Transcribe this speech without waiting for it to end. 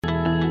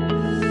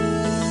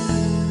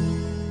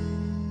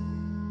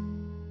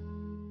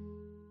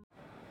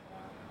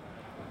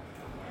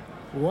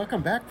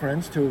Welcome back,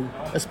 friends, to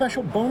a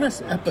special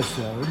bonus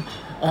episode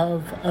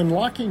of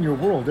Unlocking Your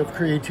World of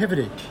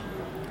Creativity.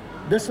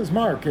 This is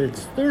Mark.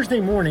 It's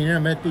Thursday morning.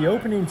 I'm at the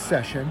opening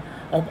session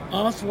of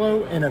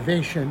Oslo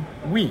Innovation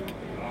Week.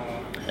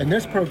 And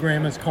this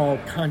program is called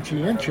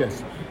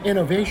Conscientious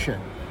Innovation.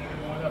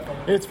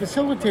 It's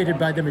facilitated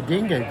by the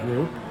Medinge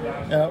Group,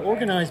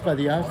 organized by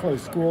the Oslo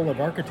School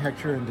of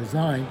Architecture and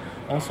Design,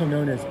 also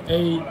known as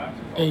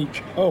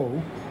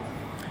AHO.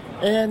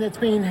 And it's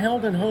being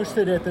held and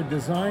hosted at the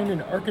Design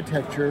and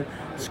Architecture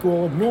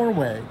School of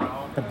Norway,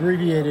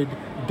 abbreviated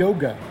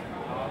DOGA.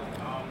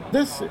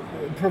 This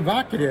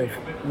provocative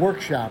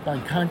workshop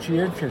on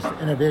conscientious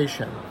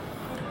innovation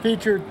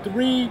featured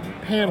 3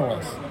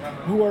 panelists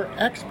who are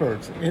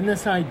experts in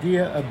this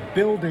idea of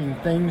building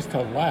things to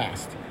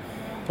last.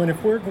 But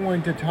if we're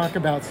going to talk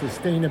about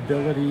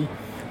sustainability,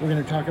 we're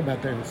going to talk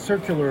about the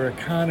circular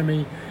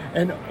economy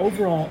and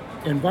overall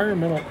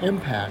environmental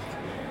impact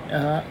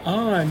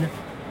on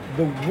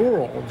the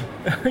world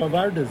of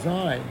our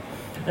design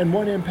and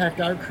what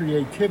impact our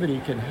creativity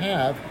can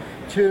have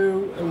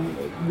to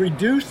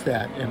reduce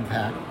that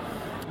impact.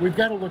 We've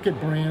got to look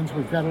at brands,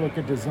 we've got to look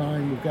at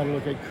design, we've got to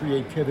look at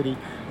creativity,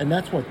 and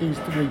that's what these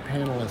 3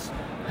 panelists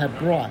have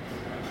brought.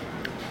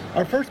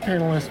 Our first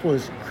panelist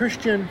was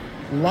Christian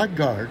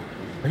Lodgaard.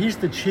 He's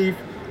the Chief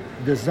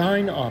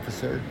Design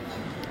Officer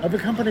of a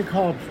company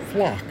called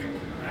Flock.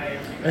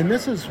 And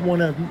this is one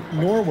of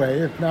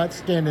Norway, if not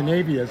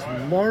Scandinavia's,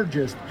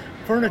 largest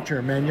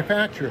furniture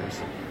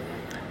manufacturers.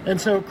 And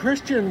so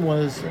Christian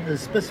was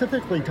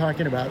specifically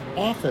talking about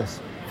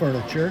office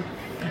furniture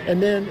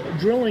and then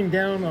drilling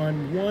down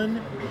on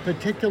one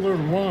particular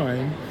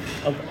line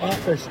of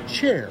office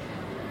chair.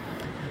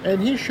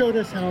 And he showed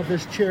us how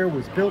this chair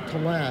was built to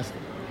last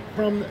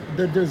from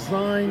the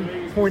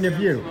design point of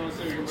view.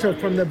 So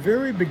from the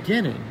very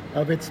beginning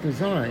of its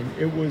design,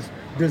 it was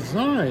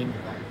designed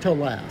to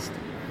last.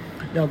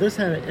 Now this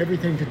had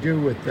everything to do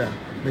with the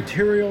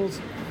materials,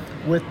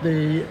 with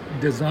the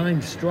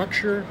design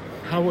structure,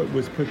 how it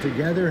was put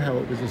together, how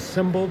it was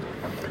assembled,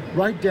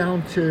 right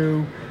down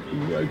to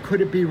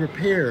could it be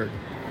repaired?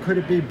 Could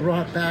it be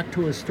brought back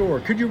to a store?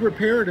 Could you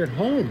repair it at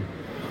home?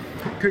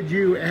 Could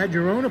you add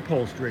your own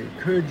upholstery?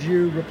 Could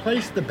you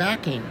replace the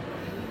backing?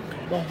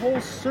 The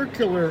whole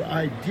circular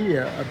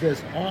idea of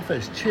this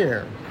office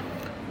chair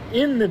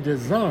in the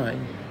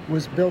design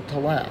was built to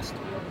last.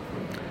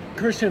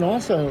 Christian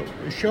also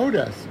showed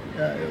us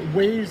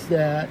ways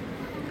that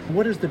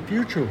what does the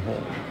future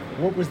hold?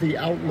 What was the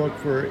outlook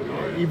for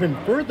even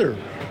further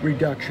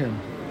reduction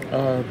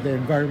of the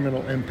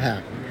environmental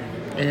impact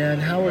and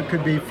how it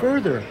could be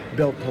further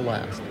built to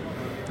last?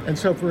 And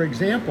so, for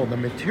example, the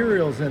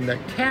materials and the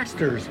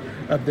casters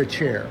of the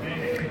chair,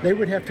 they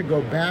would have to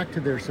go back to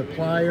their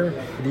supplier,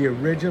 the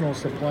original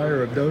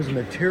supplier of those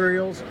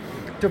materials,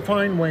 to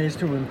find ways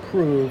to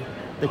improve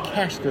the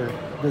caster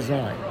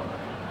design.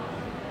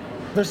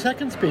 The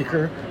second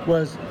speaker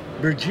was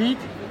Brigitte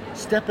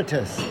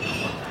Stepputtis,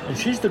 and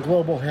she's the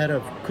Global Head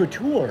of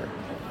Couture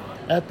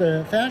at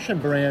the fashion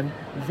brand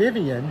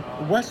Vivienne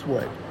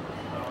Westwood.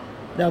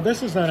 Now,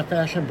 this is not a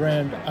fashion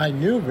brand I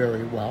knew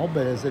very well,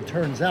 but as it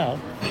turns out,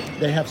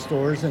 they have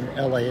stores in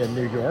LA and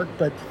New York,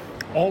 but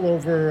all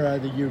over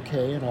the UK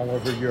and all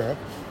over Europe,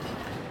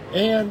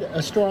 and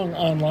a strong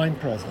online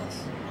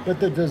presence.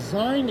 But the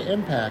design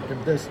impact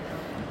of this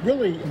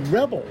really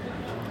rebel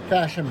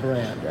fashion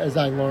brand, as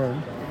I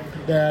learned,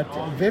 that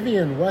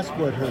Vivienne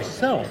Westwood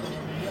herself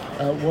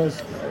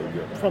was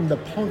from the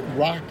punk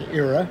rock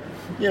era.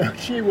 You know,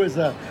 she was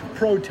a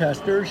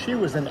protester, she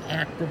was an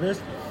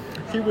activist,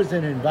 she was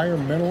an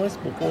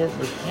environmentalist before it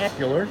was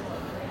popular,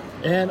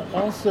 and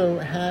also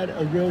had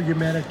a real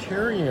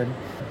humanitarian,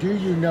 do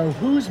you know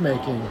who's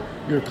making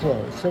your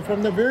clothes? So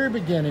from the very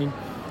beginning,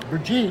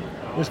 Brigitte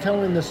was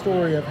telling the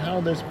story of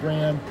how this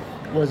brand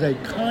was a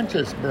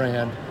conscious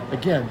brand,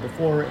 again,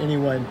 before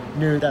anyone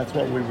knew that's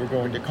what we were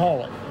going to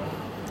call it.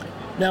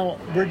 Now,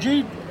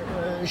 Brigitte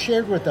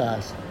shared with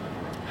us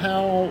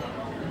how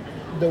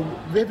the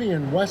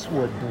Vivienne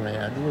Westwood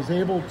brand was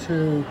able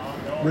to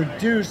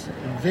reduce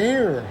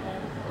their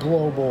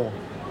global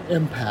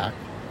impact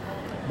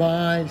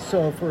by,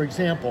 so for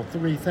example,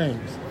 3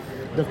 things.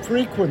 The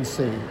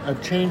frequency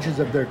of changes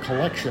of their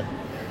collection.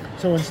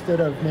 So instead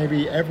of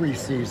maybe every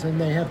season,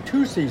 they have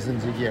 2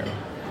 seasons a year.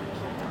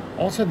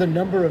 Also the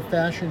number of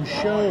fashion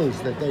shows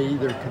that they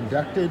either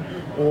conducted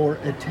or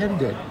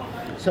attended.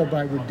 So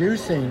by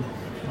reducing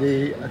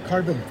the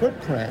carbon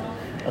footprint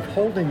of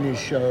holding these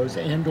shows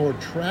and or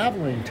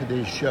traveling to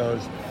these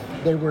shows,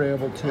 they were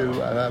able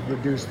to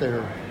reduce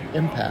their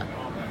impact.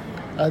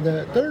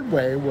 The third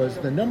way was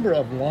the number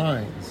of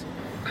lines.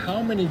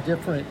 How many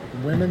different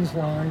women's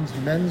lines,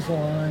 men's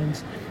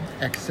lines,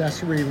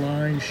 accessory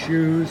lines,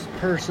 shoes,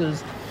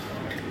 purses.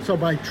 So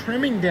by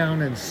trimming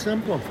down and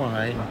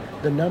simplifying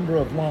the number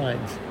of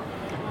lines,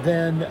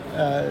 then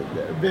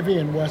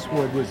Vivienne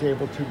Westwood was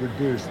able to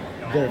reduce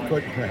their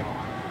footprint.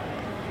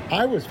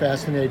 I was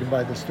fascinated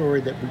by the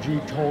story that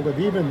Brigitte told of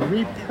even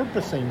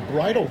repurposing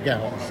bridal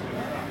gowns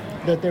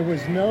that there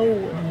was no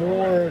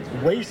more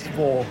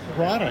wasteful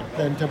product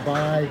than to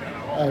buy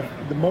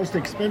the most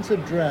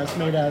expensive dress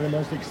made out of the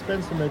most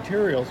expensive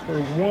materials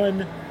for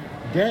one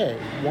day,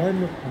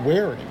 one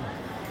wearing.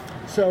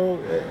 So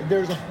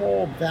there's a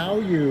whole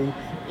value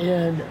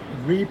in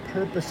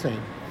repurposing.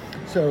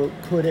 So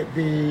could it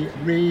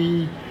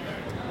be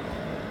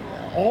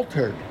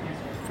altered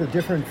for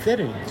different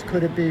fittings?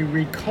 Could it be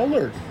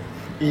recolored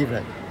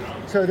even?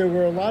 So there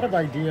were a lot of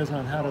ideas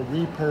on how to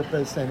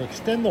repurpose and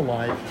extend the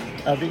life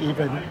of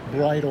even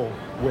bridal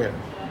wear.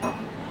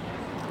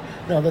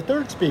 Now, the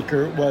third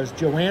speaker was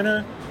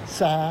Joana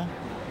Sá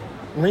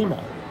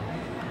Lima.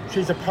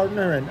 She's a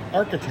partner and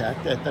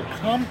architect at the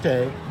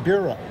Comte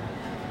Bureau,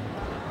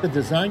 the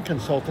design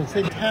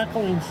consultancy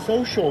tackling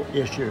social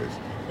issues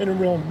in a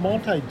real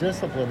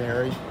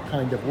multidisciplinary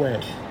kind of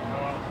way.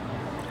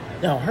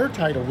 Now, her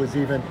title was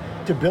even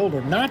To Build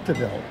or Not to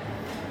Build,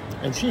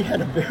 and she had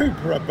a very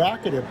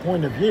provocative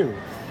point of view.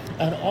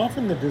 And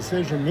often the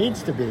decision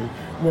needs to be,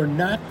 we're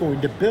not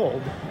going to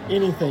build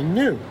anything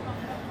new.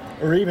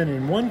 Or even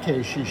in one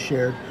case she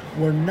shared,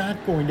 we're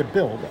not going to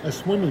build a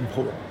swimming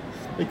pool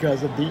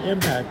because of the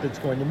impact it's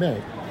going to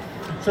make.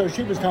 So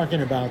she was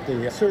talking about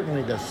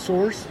certainly the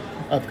source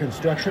of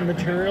construction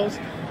materials,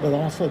 but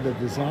also the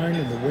design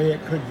and the way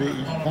it could be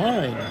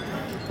designed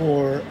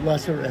for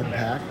lesser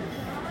impact.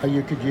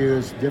 You could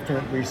use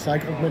different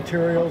recycled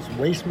materials,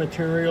 waste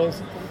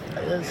materials.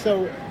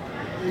 So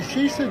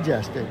she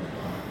suggested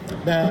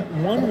that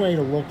one way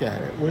to look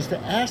at it was to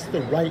ask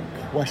the right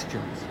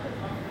questions.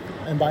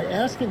 And by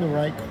asking the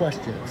right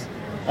questions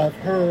of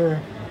her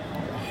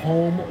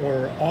home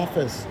or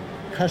office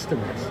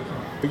customers,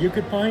 you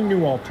could find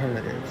new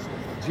alternatives.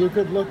 You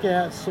could look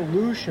at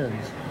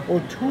solutions or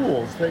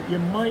tools that you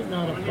might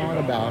not have thought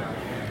about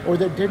or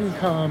that didn't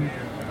come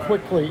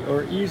quickly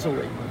or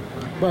easily.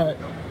 But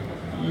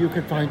you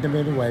could find them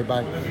anyway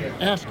by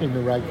asking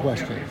the right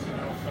questions.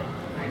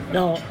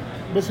 Now,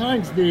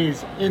 besides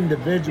these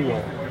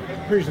individual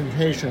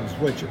presentations,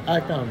 which I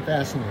found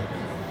fascinating,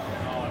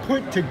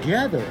 put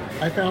together,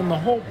 I found the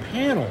whole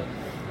panel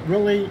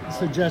really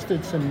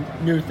suggested some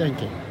new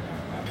thinking.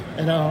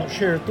 And I'll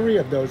share 3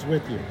 of those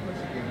with you.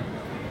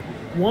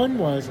 One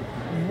was,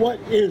 what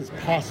is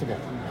possible?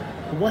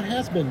 What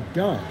has been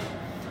done?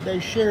 They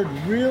shared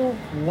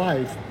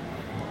real-life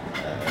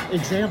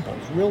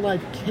examples,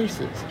 real-life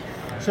cases.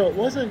 So it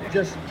wasn't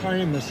just pie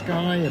in the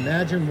sky,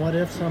 imagine what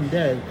if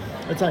someday.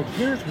 It's like,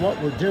 here's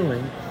what we're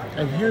doing,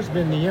 and here's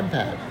been the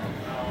impact.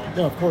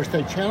 Now, of course,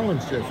 they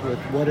challenged us with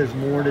what is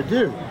more to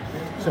do.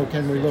 So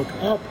can we look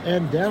up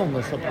and down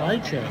the supply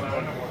chain?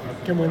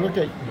 Can we look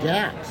at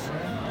gaps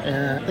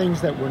and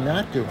things that we're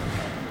not doing?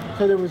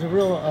 So there was a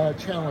real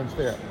challenge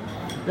there.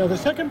 Now, the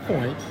second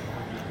point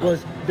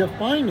was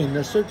defining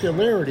the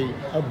circularity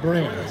of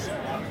brands.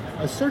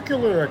 A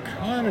circular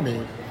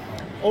economy,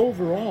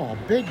 overall,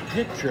 big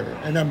picture,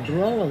 an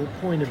umbrella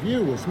point of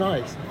view was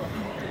nice.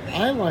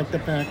 I like the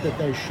fact that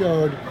they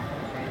showed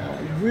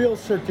real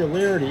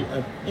circularity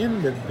of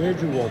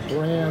individual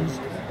brands,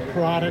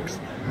 products,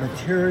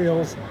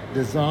 materials,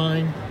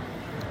 design,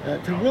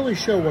 to really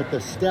show what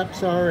the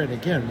steps are and,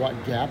 again,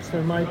 what gaps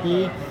there might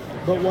be,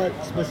 but what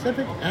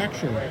specific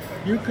action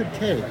you could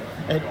take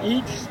at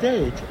each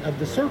stage of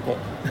the circle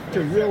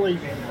to really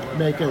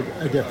make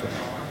a difference.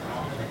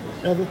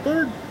 Now, the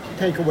third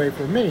takeaway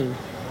for me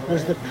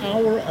was the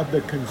power of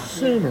the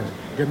consumer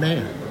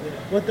demand.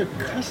 What the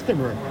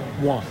customer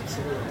wants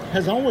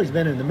has always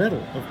been in the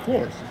middle, of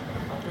course,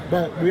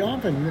 but we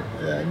often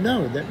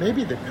know that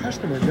maybe the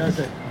customer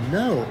doesn't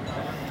know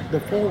the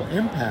full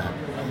impact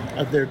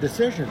of their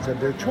decisions,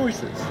 of their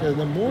choices. So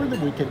the more that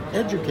we can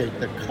educate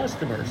the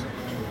customers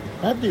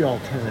of the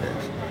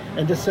alternatives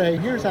and to say,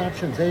 here's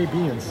options A, B,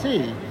 and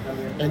C,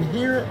 and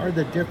here are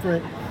the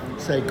different,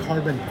 say,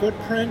 carbon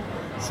footprint,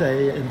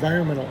 say,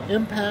 environmental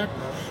impact,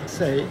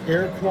 say,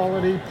 air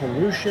quality,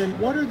 pollution.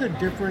 What are the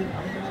different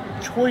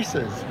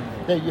choices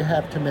that you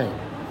have to make?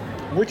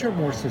 Which are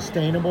more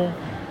sustainable?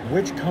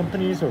 Which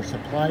companies or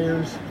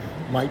suppliers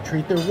might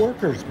treat their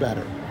workers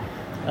better?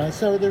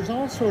 So there's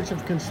all sorts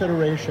of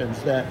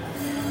considerations that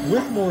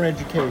with more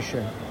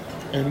education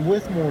and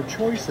with more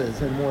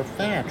choices and more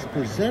facts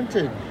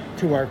presented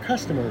to our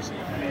customers,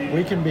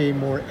 we can be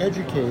more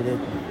educated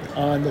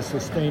on the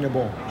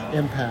sustainable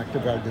impact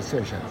of our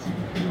decisions.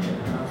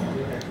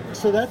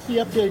 So that's the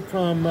update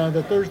from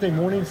the Thursday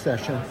morning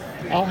session.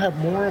 I'll have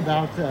more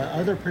about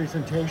other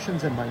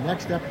presentations in my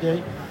next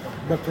update.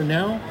 But for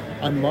now,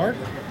 I'm Mark.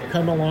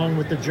 Come along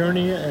with the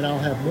journey, and I'll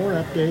have more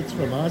updates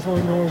from Oslo,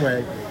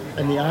 Norway,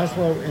 and the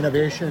Oslo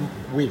Innovation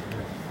Week.